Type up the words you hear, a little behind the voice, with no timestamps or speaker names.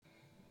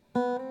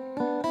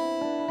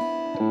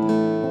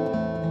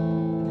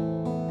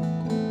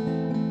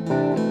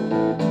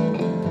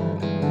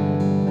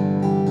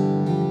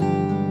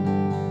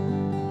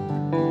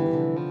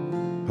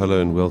Hello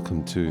and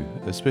welcome to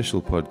a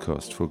special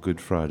podcast for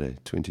Good Friday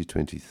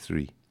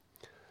 2023.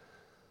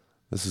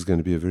 This is going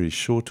to be a very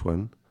short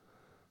one.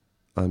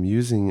 I'm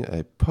using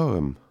a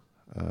poem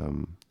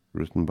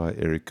written by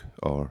Eric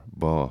R.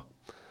 Barr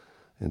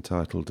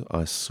entitled,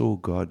 I Saw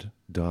God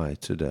Die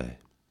Today.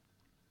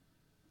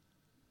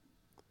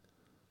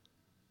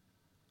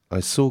 I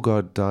saw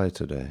God die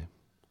today,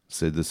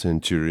 said the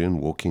centurion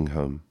walking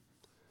home.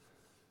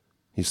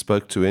 He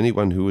spoke to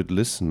anyone who would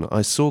listen.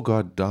 I saw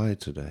God die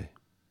today.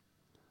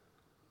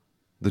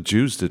 The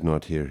Jews did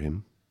not hear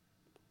him,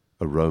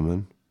 a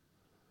Roman.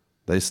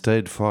 They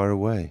stayed far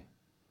away.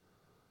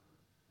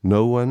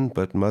 No one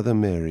but Mother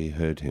Mary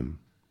heard him.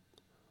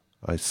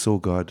 I saw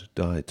God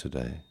die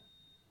today.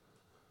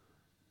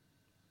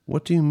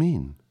 What do you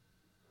mean?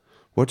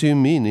 What do you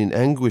mean? In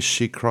anguish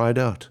she cried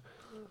out.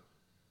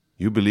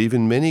 You believe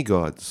in many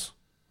gods.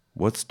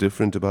 What's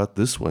different about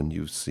this one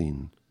you've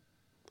seen?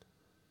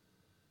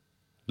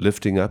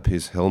 Lifting up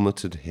his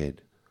helmeted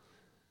head,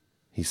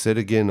 he said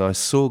again, I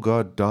saw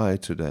God die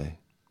today.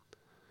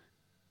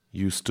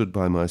 You stood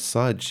by my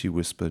side, she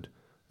whispered,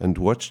 and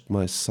watched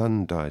my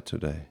son die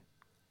today.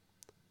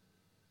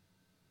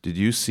 Did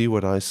you see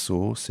what I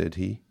saw? Said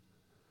he.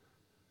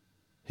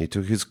 He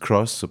took his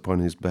cross upon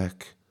his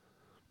back,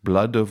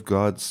 blood of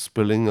God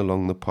spilling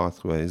along the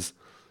pathways,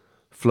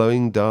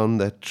 flowing down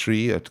that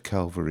tree at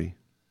Calvary.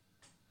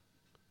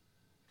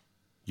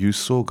 You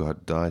saw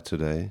God die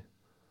today,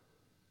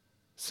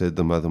 said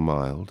the mother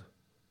mild.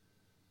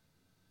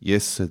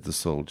 Yes, said the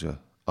soldier,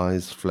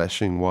 eyes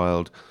flashing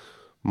wild.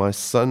 My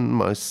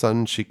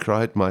son, she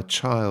cried, my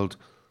child.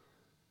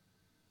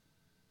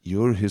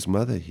 You're his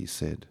mother, he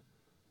said,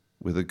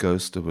 with a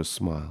ghost of a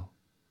smile.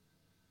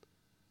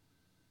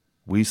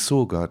 We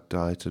saw God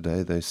die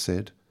today, they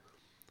said.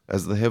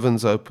 As the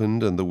heavens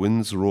opened and the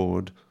winds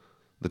roared,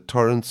 the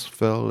torrents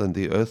fell and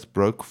the earth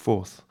broke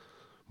forth,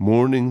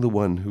 mourning the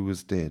one who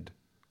was dead.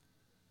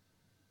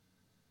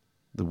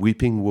 The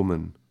weeping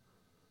woman,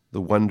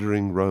 the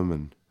wondering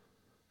Roman,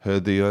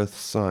 heard the earth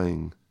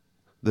sighing,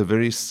 the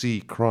very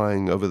sea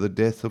crying over the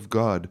death of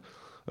God,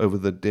 over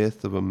the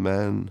death of a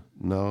man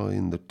now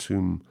in the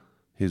tomb,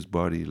 his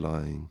body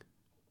lying.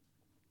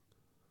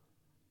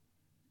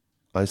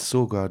 I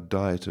saw God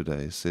die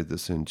today, said the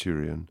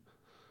centurion,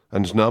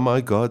 and now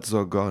my gods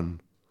are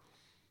gone.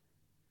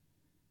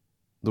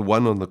 The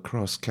one on the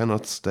cross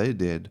cannot stay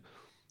dead,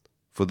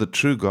 for the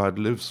true God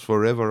lives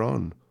forever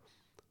on.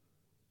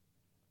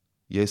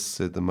 Yes,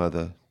 said the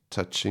mother,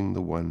 touching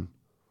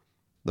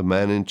the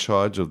man in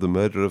charge of the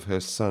murder of her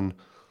son,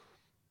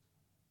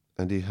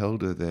 and he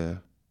held her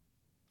there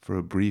for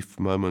a brief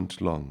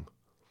moment long,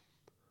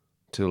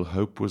 till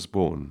hope was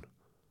born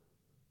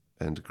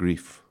and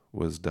grief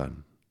was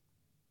done.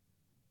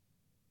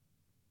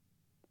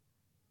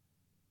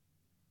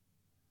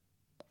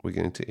 We're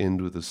going to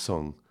end with a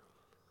song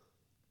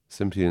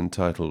simply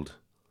entitled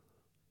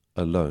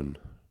Alone,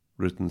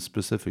 written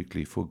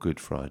specifically for Good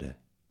Friday.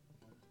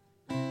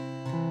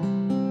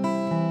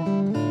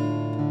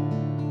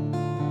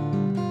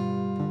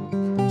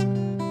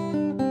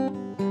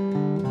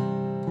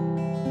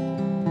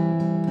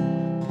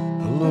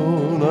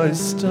 Alone I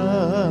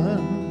stand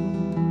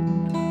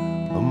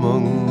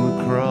among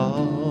the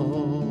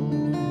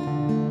crowd,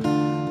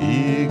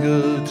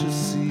 eager to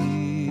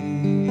see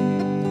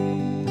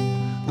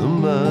the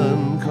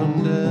man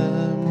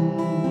condemned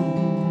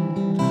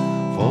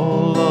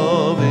for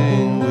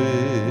loving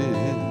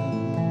with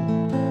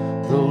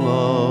the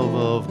love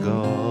of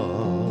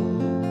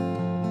God.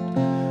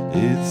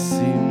 It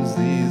seems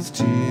these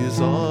tears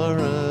are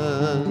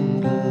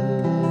endless.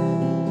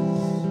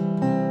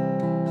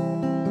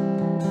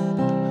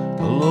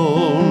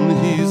 Alone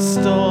he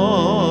stumbles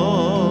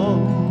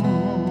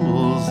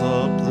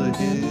up the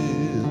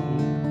hill,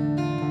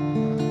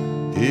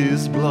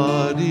 his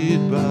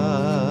bloodied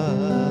back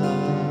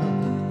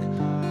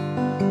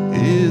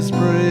is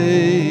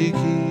breaking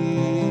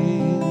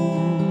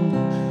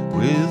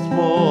with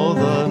more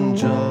than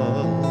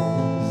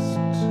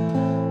just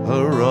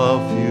a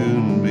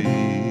rough-hewn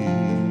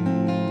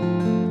beam.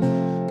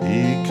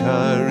 He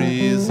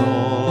carries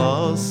all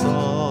our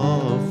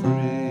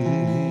suffering,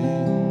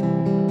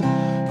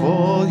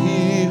 for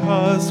he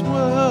has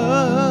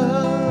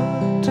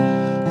wept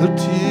the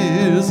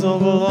tears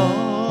of love,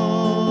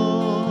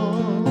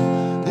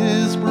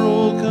 his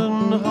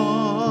broken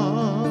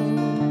heart,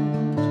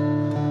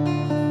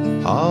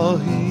 our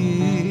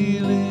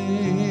healing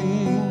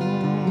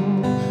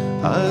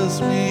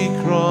as we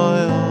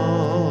cry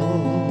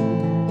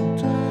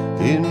out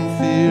in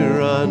fear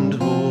and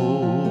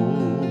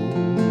hope,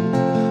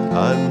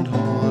 and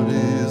God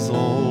is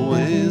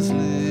always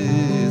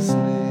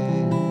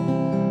listening.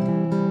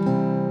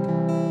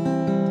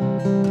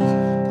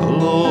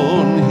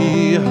 Alone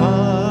he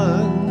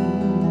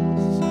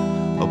hangs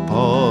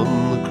upon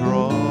the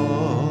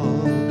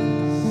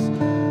cross,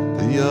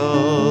 the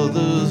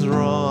others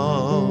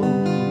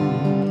round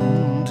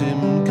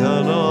him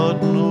cannot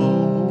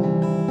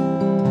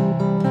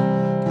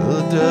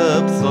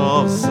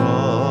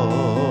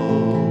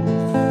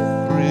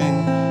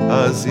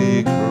as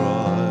he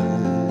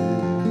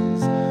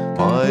cries,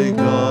 "My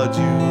God,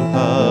 you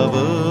have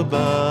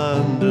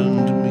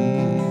abandoned me."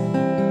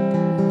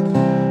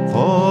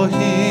 For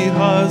he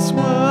has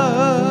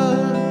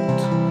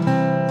wept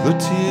the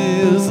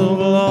tears of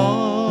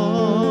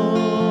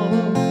love,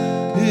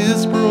 his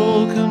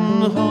broken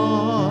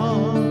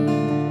heart,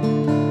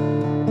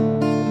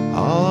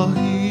 our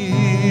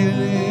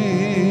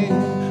healing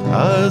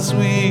as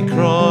we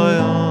cry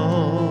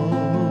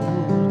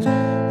out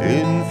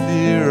in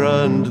fear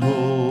and hope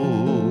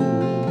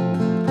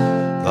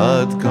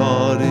that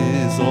God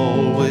is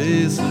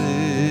always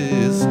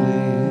listening.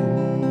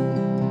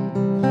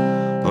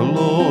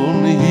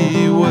 Alone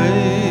he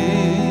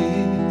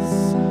waits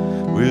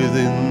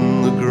within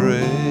the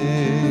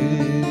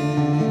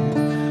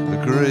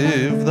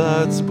grave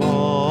that's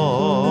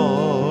borrowed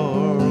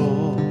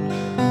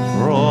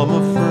from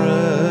a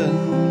friend,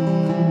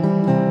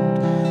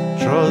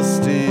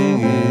 trusting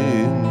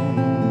in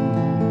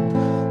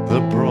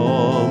the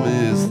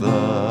promise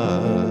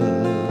that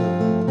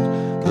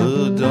the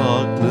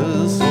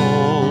darkness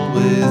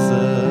always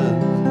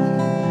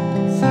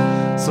ends.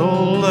 So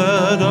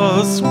let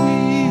us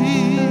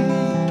weep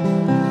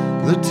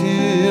the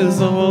tears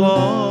of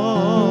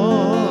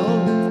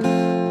love,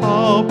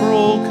 our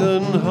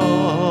broken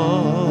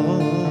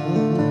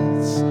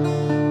hearts,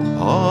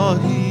 our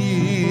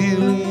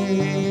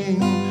healing.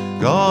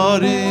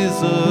 God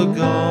is a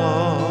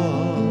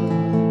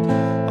God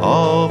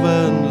of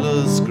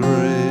endless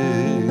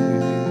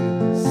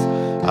grace,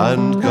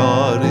 and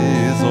God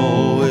is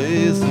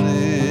always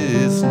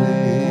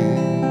listening.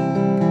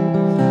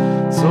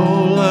 So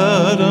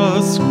let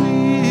us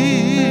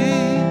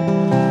weep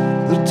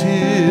the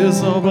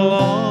tears of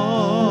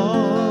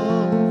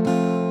love,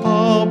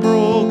 our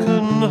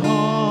broken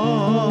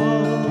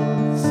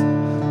hearts,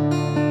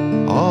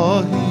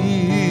 our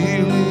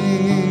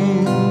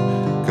healing.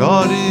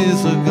 God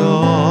is a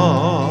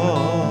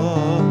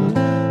God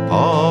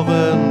of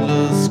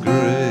endless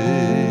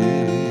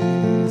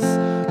grace,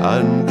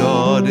 and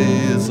God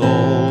is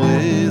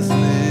always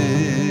listening.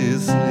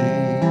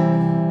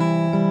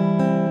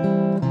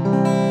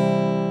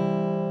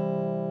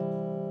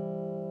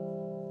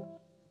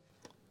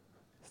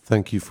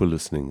 Thank you for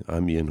listening.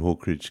 I'm Ian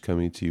Hawkridge,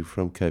 coming to you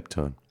from Cape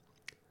Town.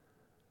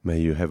 May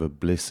you have a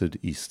blessed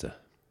Easter.